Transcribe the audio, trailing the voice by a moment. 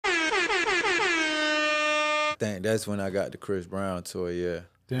think that's when I got the Chris Brown tour. Yeah.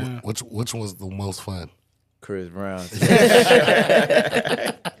 Damn. Which one was the most fun? Chris Brown.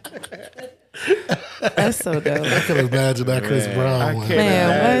 That's so dope. I can imagine that Chris Brown one.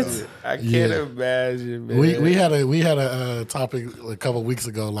 I can't imagine, man. We had a topic a couple weeks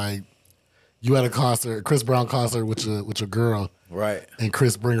ago. Like you had a concert, Chris Brown concert with your girl, Right. and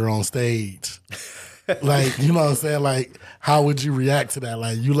Chris bring her on stage. Like, you know what I'm saying? Like, how would you react to that?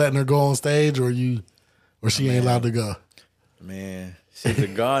 Like, you letting her go on stage, or she ain't allowed to go? Man, she's a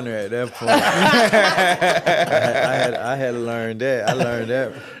goner at that point. I had learned that. I learned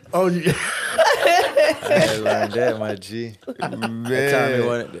that. Oh yeah. I had learned that, my G.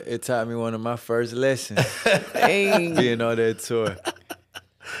 It taught me one of my first lessons. Being on that tour.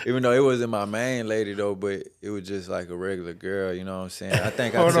 Even though it wasn't my main lady though, but it was just like a regular girl, you know what I'm saying? I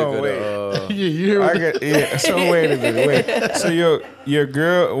think I took her to So wait a minute, wait. So your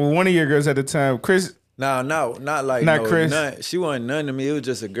girl, one of your girls at the time, Chris. not like Chris. None, she wasn't none to me. It was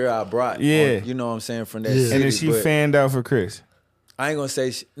just a girl I brought. Yeah. You know what I'm saying, from that city. And then she fanned out for Chris. I ain't gonna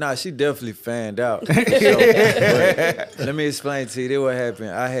say she definitely fanned out. For sure. But let me explain to you. This what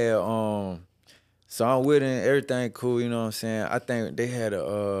happened. I had so I'm with her and everything cool, you know what I'm saying? I think they had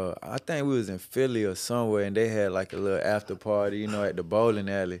I think we was in Philly or somewhere, and they had like a little after party, you know, at the bowling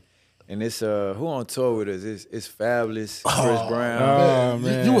alley. And it's who on tour with us? It's Fabulous, Chris Brown. Oh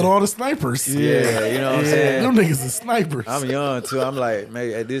man. You with all the snipers. Yeah, you know what I'm saying? Them niggas is snipers. I'm young too. I'm like,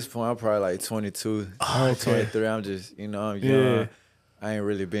 maybe at this point I'm probably like 22, 23. I'm just, you know, I'm young. Yeah. I ain't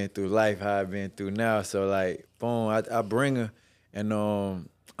really been through life how I've been through now. So like, boom, I bring her, and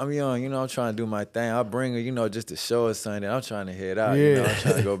I'm young, you know, I'm trying to do my thing. I bring her, you know, just to show her something. I'm trying to head out, you know, I'm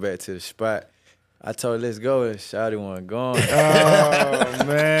trying to go back to the spot. I told her, let's go. Shawty wasn't going. Oh,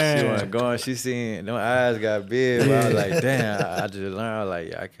 man. She wasn't going. She seen, them eyes got big, but I was like, damn, I just learned. I was like,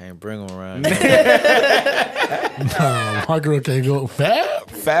 yeah, I can't bring them around. Nah, my girl can't go.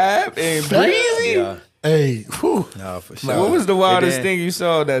 Fab and Breezy? Yeah. Hey, whew. No, for sure. What was the wildest thing you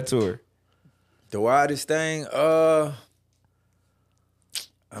saw on that tour? The wildest thing?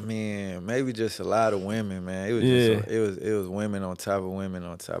 I mean, maybe just a lot of women, man. It was just it was women on top of women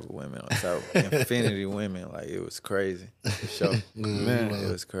on top of women on top of infinity women. Like, it was crazy. For sure. Man, it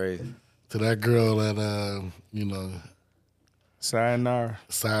was crazy. To that girl that you know, Sayonara.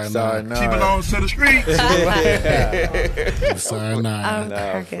 Sayonara. Sayonara. She belongs to the streets. Sayonara.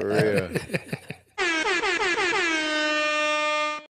 Nah, for real.